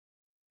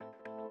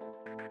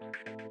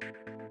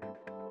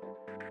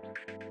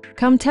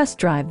Come test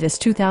drive this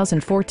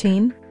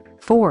 2014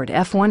 Ford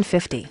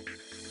F-150.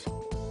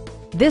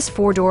 This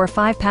four-door,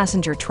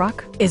 five-passenger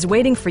truck is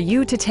waiting for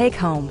you to take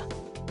home.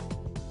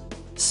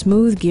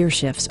 Smooth gear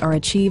shifts are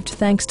achieved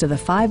thanks to the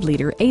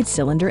 5-liter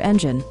 8-cylinder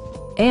engine.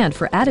 And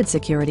for added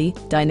security,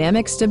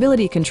 dynamic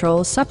stability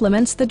control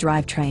supplements the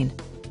drivetrain.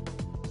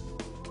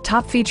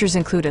 Top features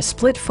include a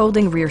split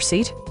folding rear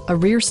seat, a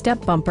rear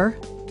step bumper,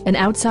 an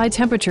outside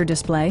temperature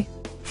display,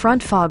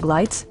 front fog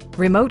lights,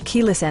 remote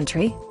keyless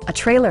entry, a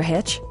trailer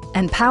hitch,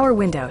 and power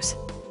windows.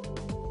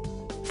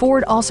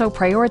 Ford also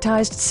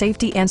prioritized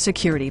safety and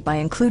security by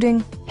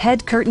including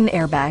head curtain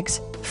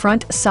airbags,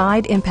 front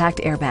side impact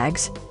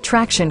airbags,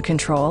 traction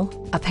control,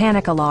 a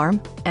panic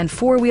alarm, and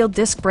four-wheel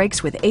disc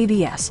brakes with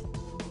ABS.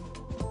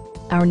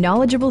 Our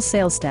knowledgeable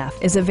sales staff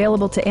is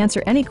available to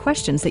answer any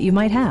questions that you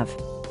might have.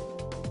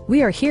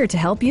 We are here to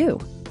help you.